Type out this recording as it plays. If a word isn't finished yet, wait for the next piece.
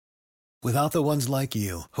Without the ones like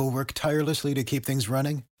you, who work tirelessly to keep things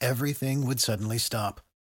running, everything would suddenly stop.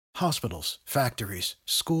 Hospitals, factories,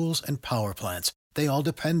 schools, and power plants, they all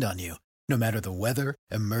depend on you. No matter the weather,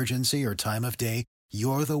 emergency, or time of day,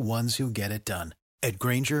 you're the ones who get it done. At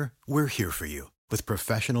Grainger, we're here for you with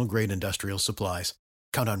professional-grade industrial supplies.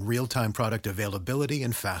 Count on real-time product availability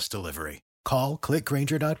and fast delivery. Call, click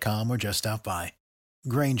Grainger.com, or just stop by.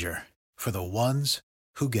 Grainger, for the ones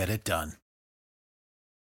who get it done.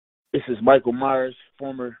 This is Michael Myers,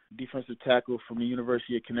 former defensive tackle from the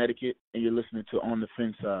University of Connecticut, and you're listening to On the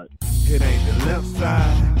Fin Side. It ain't the left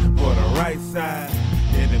side or the right side,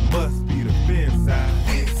 and it must be the fin side.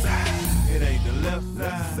 It ain't the left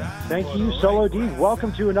side. Thank you, Solo D.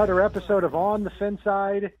 Welcome to another episode of On the Fin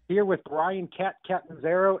Side, here with Brian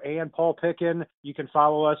Catanzaro and Paul Pickin. You can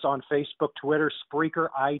follow us on Facebook, Twitter, Spreaker,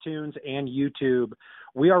 iTunes, and YouTube.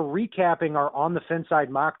 We are recapping our On the Fin Side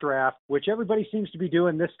mock draft, which everybody seems to be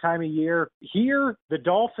doing this time of year. Here, the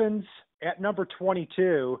Dolphins at number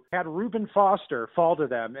 22 had Reuben Foster fall to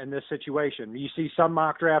them in this situation. You see some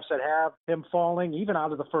mock drafts that have him falling even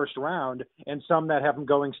out of the first round, and some that have him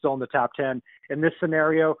going still in the top 10. In this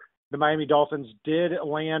scenario, the Miami Dolphins did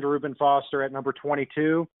land Reuben Foster at number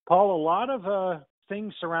 22. Paul, a lot of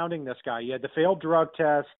things surrounding this guy. You had the failed drug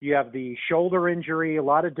test, you have the shoulder injury, a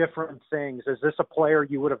lot of different things. Is this a player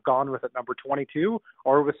you would have gone with at number 22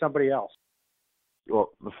 or with somebody else?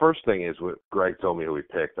 Well, the first thing is what Greg told me who he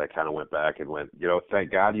picked. I kind of went back and went,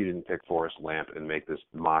 thank God you didn't pick Forrest Lamp and make this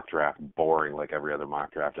mock draft boring like every other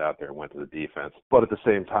mock draft out there and went to the defense. But at the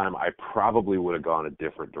same time, I probably would have gone a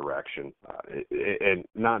different direction. And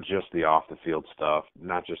not just the off-the-field stuff,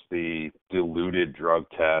 not just the diluted drug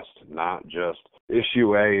test, not just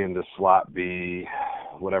issue A into slot B,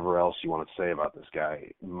 whatever else you want to say about this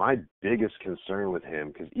guy. My biggest concern with him,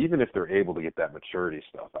 because even if they're able to get that maturity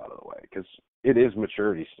stuff out of the way, because it is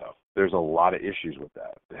maturity stuff, there's a lot of issues with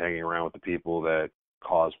that. Hanging around with the people that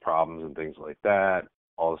cause problems and things like that,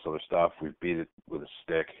 all this other stuff. We've beat it with a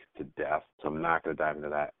stick to death, so I'm not going to dive into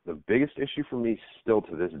that. The biggest issue for me still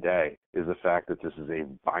to this day is the fact that this is a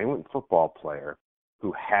violent football player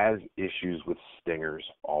who has issues with stingers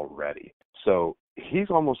already. So he's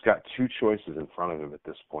almost got two choices in front of him at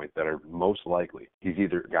this point that are most likely. He's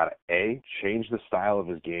either got to, A, change the style of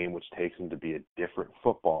his game, which takes him to be a different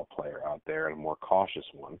football player out there and a more cautious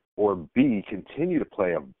one, or B, continue to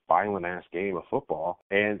play a violent-ass game of football,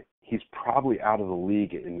 and he's probably out of the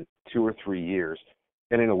league in 2 or 3 years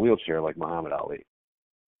and in a wheelchair like Muhammad Ali.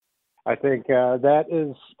 I think that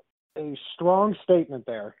is a strong statement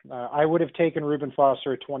there. I would have taken Reuben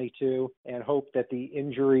Foster at 22 and hoped that the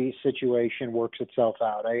injury situation works itself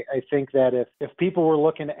out. I think that if people were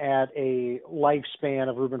looking at a lifespan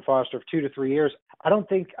of Reuben Foster of 2 to 3 years, I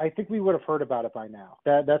think we would have heard about it by now.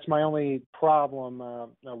 That's my only problem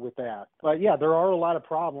with that. But yeah, there are a lot of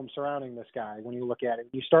problems surrounding this guy when you look at it.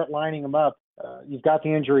 You start lining him up. You've got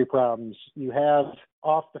the injury problems. You have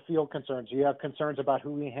off-the-field concerns. You have concerns about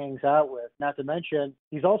who he hangs out with. Not to mention,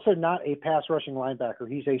 he's also not a pass-rushing linebacker.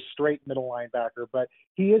 He's a straight middle linebacker, but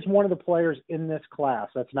he is one of the players in this class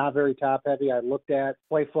that's not very top-heavy. I looked at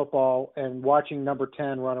play football and watching number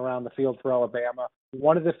 10 run around the field for Alabama.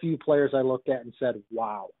 One of the few players I looked at and said,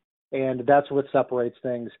 wow. And that's what separates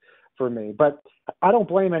things for me. But I don't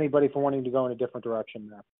blame anybody for wanting to go in a different direction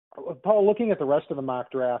there. Paul, looking at the rest of the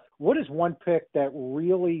mock draft, what is one pick that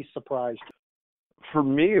really surprised you? For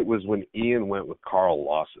me, it was when Ian went with Carl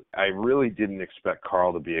Lawson. I really didn't expect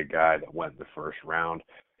Carl to be a guy that went in the first round.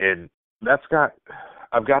 And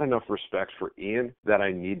I've got enough respect for Ian that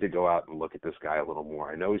I need to go out and look at this guy a little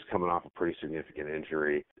more. I know he's coming off a pretty significant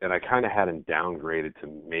injury, and I kind of had him downgraded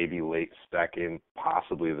to maybe late second,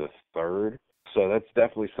 possibly the third. So that's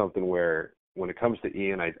definitely something where when it comes to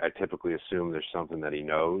Ian, I typically assume there's something that he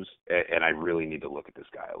knows, and I really need to look at this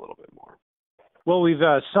guy a little bit more. Well, we've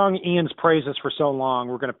sung Ian's praises for so long,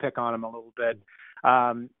 we're going to pick on him a little bit.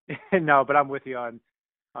 No, but I'm with you on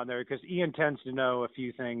there because Ian tends to know a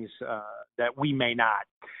few things that we may not.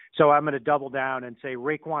 So I'm going to double down and say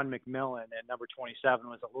Raekwon McMillan at number 27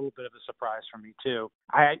 was a little bit of a surprise for me too.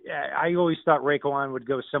 I always thought Raekwon would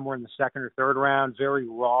go somewhere in the second or third round, very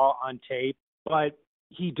raw on tape, but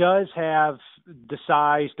he does have the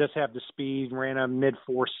size, does have the speed, ran a mid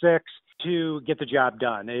 4.6 to get the job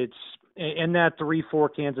done. It's in that 3-4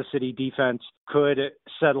 Kansas City defense could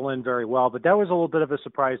settle in very well, but that was a little bit of a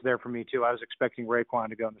surprise there for me too. I was expecting Raekwon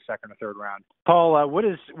to go in the second or third round. Paul,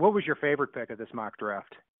 what was your favorite pick of this mock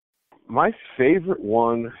draft? My favorite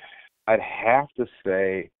one, I'd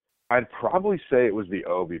probably say it was the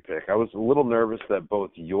Obi pick. I was a little nervous that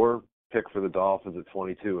both your pick for the Dolphins at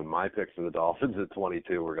 22 and my pick for the Dolphins at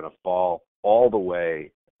 22 were going to fall all the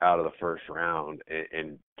way out of the first round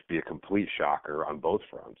and to be a complete shocker on both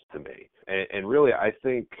fronts to me. And really, I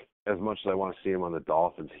think as much as I want to see him on the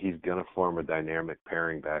Dolphins, he's going to form a dynamic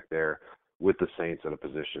pairing back there with the Saints in a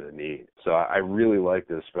position of need. So I really like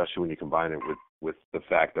this, especially when you combine it with the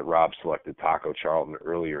fact that Rob selected Taco Charlton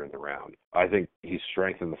earlier in the round. I think he's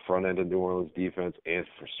strengthened the front end of New Orleans defense and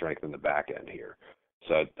strengthened the back end here.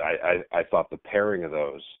 So I thought the pairing of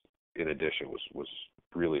those in addition was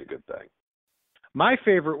really a good thing. My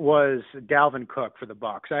favorite was Dalvin Cook for the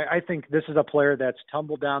Bucs. I think this is a player that's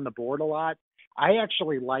tumbled down the board a lot. I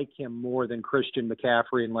actually like him more than Christian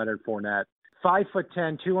McCaffrey and Leonard Fournette.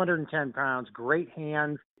 5'10", 210 pounds, great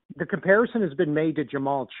hands. The comparison has been made to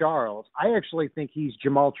Jamal Charles. I actually think he's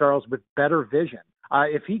Jamal Charles with better vision.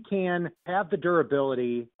 If he can have the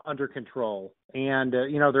durability under control, and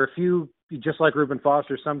there are a few, just like Reuben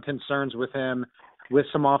Foster, some concerns with him with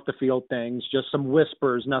some off-the-field things, just some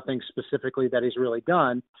whispers, nothing specifically that he's really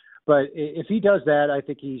done. But if he does that, I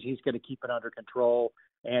think he's going to keep it under control,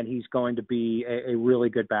 and he's going to be a really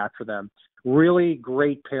good back for them. Really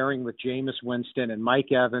great pairing with Jameis Winston and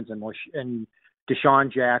Mike Evans and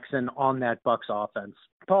Deshaun Jackson on that Bucs offense.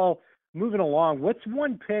 Paul, moving along, what's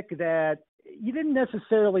one pick that you didn't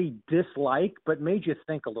necessarily dislike but made you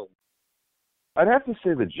think a little? I'd have to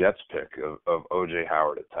say the Jets pick of O.J.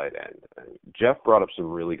 Howard at tight end. Jeff brought up some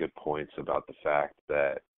really good points about the fact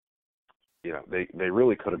that they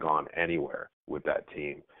really could have gone anywhere with that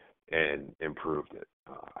team and improved it.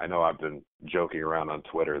 I know I've been joking around on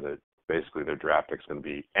Twitter that basically their draft pick's going to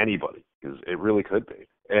be anybody, because it really could be.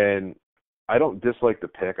 And I don't dislike the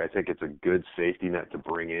pick. I think it's a good safety net to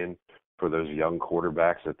bring in for those young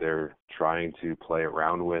quarterbacks that they're trying to play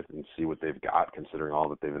around with and see what they've got, considering all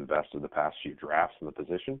that they've invested the past few drafts in the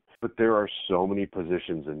position. But there are so many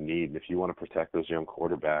positions in need, and if you want to protect those young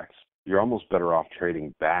quarterbacks, you're almost better off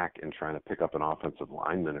trading back and trying to pick up an offensive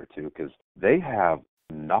lineman or two, because they have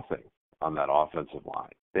nothing on that offensive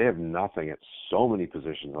line. They have nothing at so many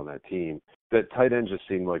positions on that team that tight end just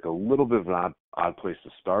seemed like a little bit of an odd place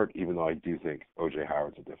to start, even though I do think O.J.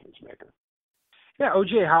 Howard's a difference maker. Yeah,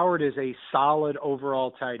 O.J. Howard is a solid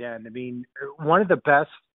overall tight end. I mean, one of the best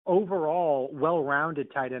overall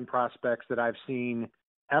well-rounded tight end prospects that I've seen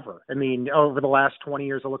ever. I mean, over the last 20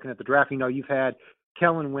 years of looking at the draft, you've had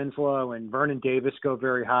Kellen Winslow and Vernon Davis go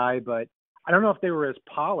very high, but I don't know if they were as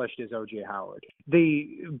polished as O.J. Howard.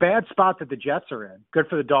 The bad spot that the Jets are in, good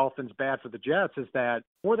for the Dolphins, bad for the Jets, is that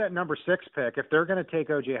for that number 6 pick, if they're going to take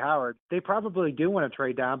O.J. Howard, they probably do want to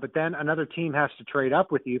trade down, but then another team has to trade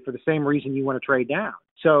up with you for the same reason you want to trade down.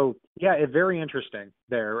 So, yeah, it's very interesting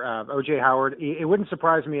there. O.J. Howard, it wouldn't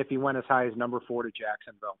surprise me if he went as high as number 4 to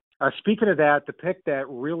Jacksonville. Speaking of that, the pick that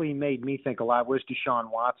really made me think a lot was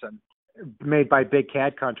Deshaun Watson, made by Big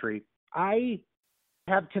Cat Country. I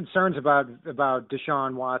have concerns about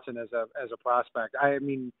Deshaun Watson as a prospect. I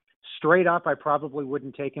mean, straight up, I probably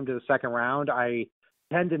wouldn't take him to the second round. I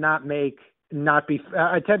tend to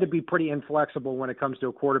be pretty inflexible when it comes to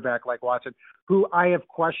a quarterback like Watson, who I have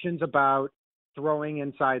questions about throwing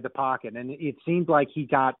inside the pocket. And it seemed like he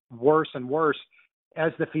got worse and worse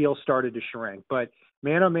as the field started to shrink. But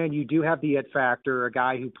man, oh man, you do have the it factor, a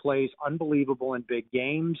guy who plays unbelievable in big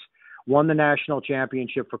games, won the national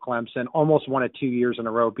championship for Clemson, almost won it 2 years in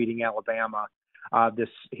a row, beating Alabama a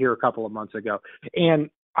couple of months ago. And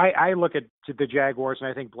I look at the Jaguars, and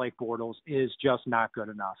I think Blake Bortles is just not good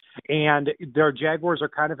enough. And their Jaguars are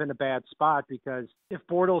kind of in a bad spot, because if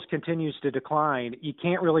Bortles continues to decline, you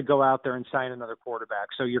can't really go out there and sign another quarterback.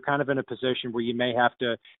 So you're kind of in a position where you may have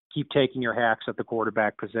to keep taking your hacks at the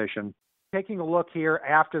quarterback position. Taking a look here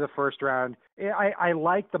after the first round, I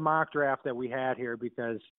like the mock draft that we had here,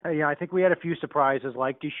 because I think we had a few surprises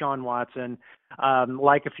like Deshaun Watson,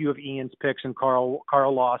 like a few of Ian's picks and Carl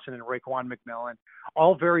Lawson and Raekwon McMillan,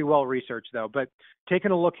 all very well researched though. But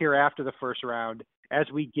taking a look here after the first round, as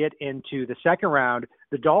we get into the second round,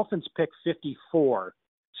 the Dolphins pick 54.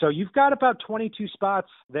 So you've got about 22 spots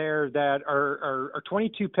there that are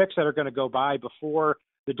 22 picks that are going to go by before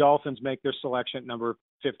the Dolphins make their selection at number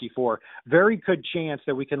 54. Very good chance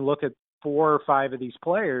that we can look at 4 or 5 of these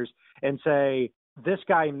players and say, this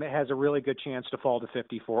guy has a really good chance to fall to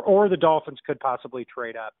 54, or the Dolphins could possibly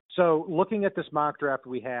trade up. So looking at this mock draft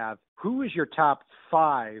we have, who is your top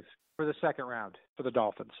 5 for the second round for the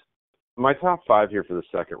Dolphins? My top 5 here for the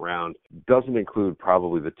second round doesn't include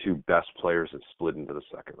probably the 2 best players that slid into the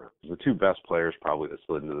second round. The 2 best players probably that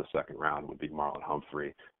slid into the second round would be Marlon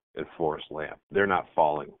Humphrey and Forrest Lamp. They're not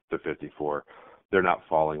falling to 54. They're not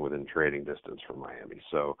falling within trading distance from Miami.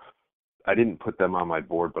 So I didn't put them on my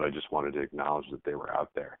board, but I just wanted to acknowledge that they were out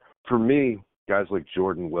there. For me, guys like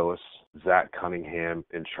Jordan Willis, Zach Cunningham,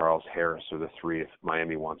 and Charles Harris are the three if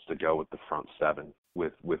Miami wants to go with the front seven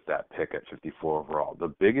with that pick at 54 overall.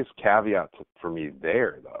 The biggest caveat for me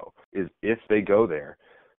there, though, is if they go there,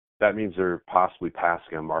 that means they're possibly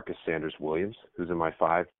passing on Marcus Sanders-Williams, who's in my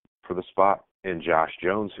 5 for the spot, and Josh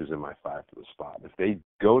Jones, who's in my 5 for the spot. If they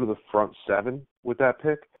go to the front 7 with that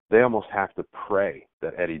pick, they almost have to pray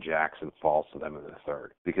that Eddie Jackson falls to them in the 3rd,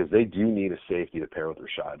 because they do need a safety to pair with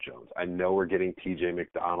Rashad Jones. I know we're getting TJ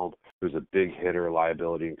McDonald, who's a big hitter,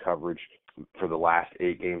 liability, and coverage for the last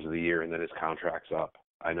 8 games of the year, and then his contract's up.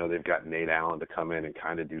 I know they've got Nate Allen to come in and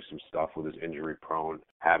kind of do some stuff with his injury-prone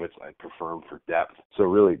habits. I prefer him for depth. So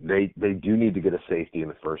really, they do need to get a safety in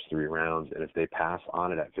the first 3 rounds, and if they pass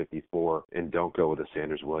on it at 54 and don't go with a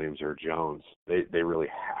Sanders-Williams or Jones, they really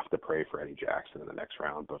have to pray for Eddie Jackson in the next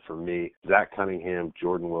round. But for me, Zach Cunningham,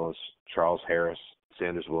 Jordan Willis, Charles Harris,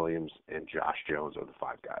 Sanders-Williams, and Josh Jones are the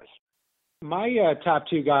 5 guys. My top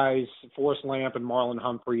 2 guys, Forrest Lamp and Marlon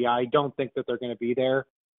Humphrey, I don't think that they're going to be there.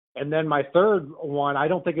 And then my 3rd one, I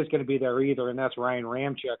don't think is going to be there either, and that's Ryan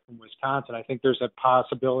Ramczyk from Wisconsin. I think there's a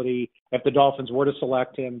possibility if the Dolphins were to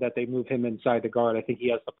select him that they move him inside the guard. I think he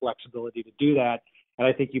has the flexibility to do that, and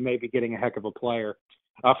I think you may be getting a heck of a player.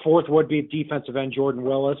 4th would be defensive end Jordan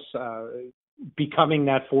Willis, becoming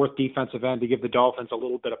that 4th defensive end to give the Dolphins a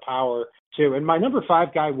little bit of power too. And my number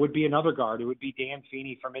 5 guy would be another guard. It would be Dan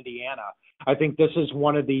Feeney from Indiana. I think this is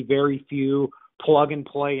one of the very few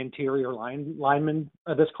plug-and-play interior linemen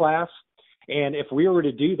of this class. And if we were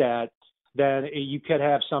to do that, then you could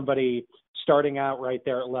have somebody starting out right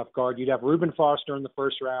there at left guard. You'd have Reuben Foster in the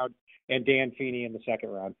 1st round and Dan Feeney in the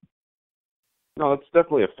 2nd round. No, that's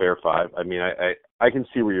definitely a fair 5. I mean, I can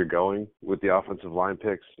see where you're going with the offensive line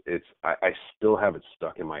picks. I still have it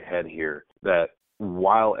stuck in my head here that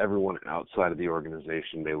while everyone outside of the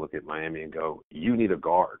organization may look at Miami and go, you need a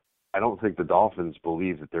guard, I don't think the Dolphins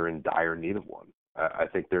believe that they're in dire need of one. I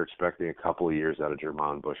think they're expecting a couple of years out of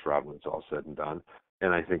Jermon Bushrod when it's all said and done.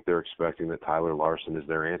 And I think they're expecting that Tyler Larson is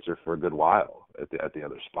their answer for a good while at the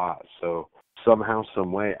other spot. So somehow,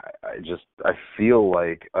 some way, I feel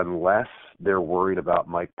like unless they're worried about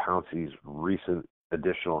Mike Pouncey's recent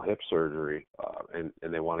additional hip surgery and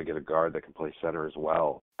they want to get a guard that can play center as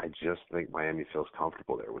well, I just think Miami feels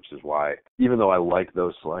comfortable there, which is why, even though I like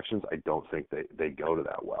those selections, I don't think they go to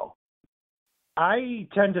that well. I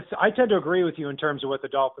tend to agree with you in terms of what the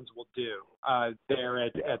Dolphins will do there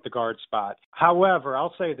at the guard spot. However,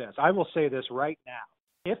 I'll say this. I will say this right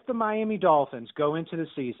now. If the Miami Dolphins go into the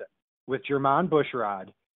season with Jermon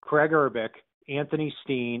Bushrod, Craig Urbick, Anthony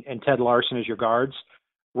Steen, and Ted Larson as your guards,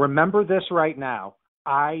 remember this right now.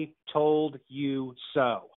 I told you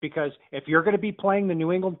so. Because if you're going to be playing the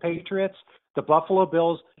New England Patriots, the Buffalo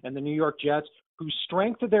Bills, and the New York Jets, whose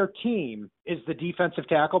strength of their team is the defensive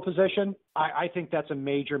tackle position, I think that's a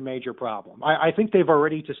major, major problem. I think they've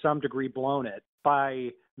already to some degree blown it by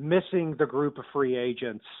missing the group of free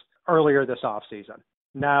agents earlier this offseason.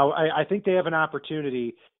 Now, I think they have an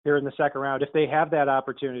opportunity here in the 2nd round, if they have that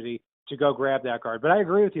opportunity, to go grab that guard. But I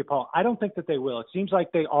agree with you, Paul. I don't think that they will. It seems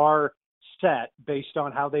like they are set based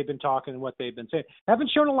on how they've been talking and what they've been saying. Haven't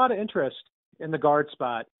shown a lot of interest in the guard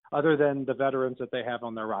spot other than the veterans that they have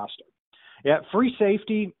on their roster. Yeah, free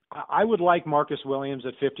safety, I would like Marcus Williams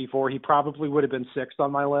at 54. He probably would have been 6th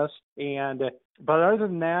on my list. But other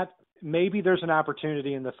than that, maybe there's an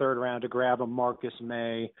opportunity in the 3rd round to grab a Marcus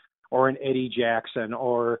May or an Eddie Jackson,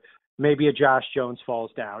 or maybe a Josh Jones falls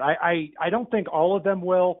down. I don't think all of them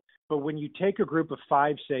will, but when you take a group of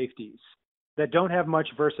 5 safeties that don't have much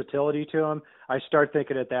versatility to them, I start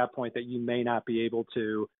thinking at that point that you may not be able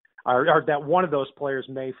to, or that one of those players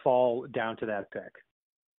may fall down to that pick.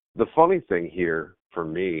 The funny thing here, for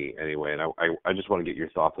me anyway, and I just want to get your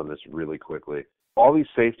thoughts on this really quickly. All these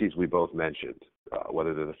safeties we both mentioned,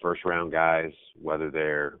 whether they're the 1st round guys, whether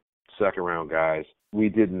they're 2nd round guys, we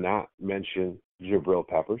did not mention Jabril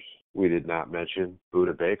Peppers. We did not mention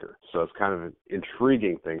Budda Baker. So it's kind of an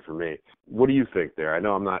intriguing thing for me. What do you think there? I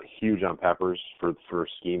know I'm not huge on Peppers for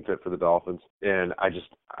scheme fit for the Dolphins, and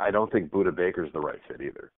I don't think Budda Baker's the right fit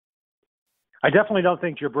either. I definitely don't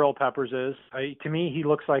think Jabril Peppers is. To me, he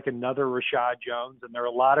looks like another Rashad Jones, and there are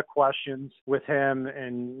a lot of questions with him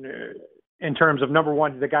in terms of, number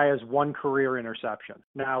one, the guy has 1 career interception.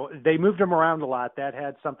 Now, they moved him around a lot. That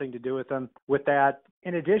had something to do with him. With that,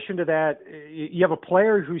 in addition to that, you have a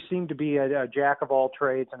player who seemed to be a jack of all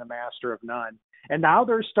trades and a master of none. And now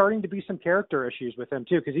there's starting to be some character issues with him,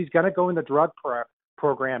 too, because he's going to go in the drug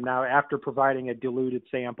program now after providing a diluted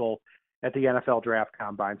sample at the NFL Draft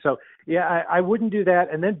Combine. So, yeah, I wouldn't do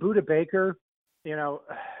that. And then Budda Baker,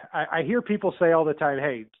 I hear people say all the time,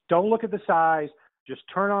 hey, don't look at the size, Just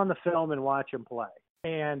turn on the film and watch him play.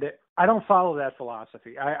 And I don't follow that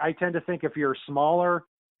philosophy. I tend to think if you're smaller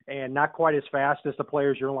and not quite as fast as the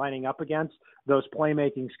players you're lining up against, those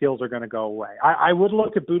playmaking skills are going to go away. I would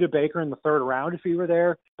look at Budda Baker in the third round if he were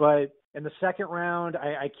there, but in the second round,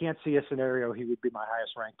 I can't see a scenario he would be my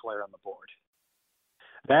highest ranked player on the board.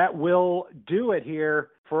 That will do it here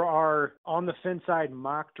for our On the Fin Side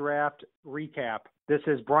mock draft recap. This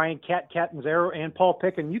is Brian Catanzaro and Paul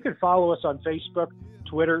Picken. You can follow us on Facebook,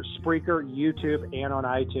 Twitter, Spreaker, YouTube, and on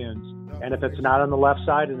iTunes. And if it's not on the left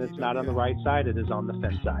side and it's not on the right side, it is on the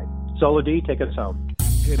fin side. Solo D, take us home.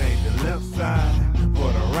 It ain't the left side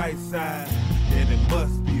or the right side, and it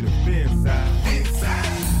must be the fin side.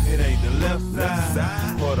 Inside. It ain't the left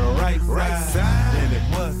side or the right side, and it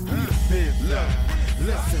must be the fin side.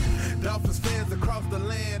 Listen, Dolphins fans across the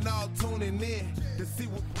land all tuning in to see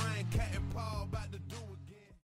what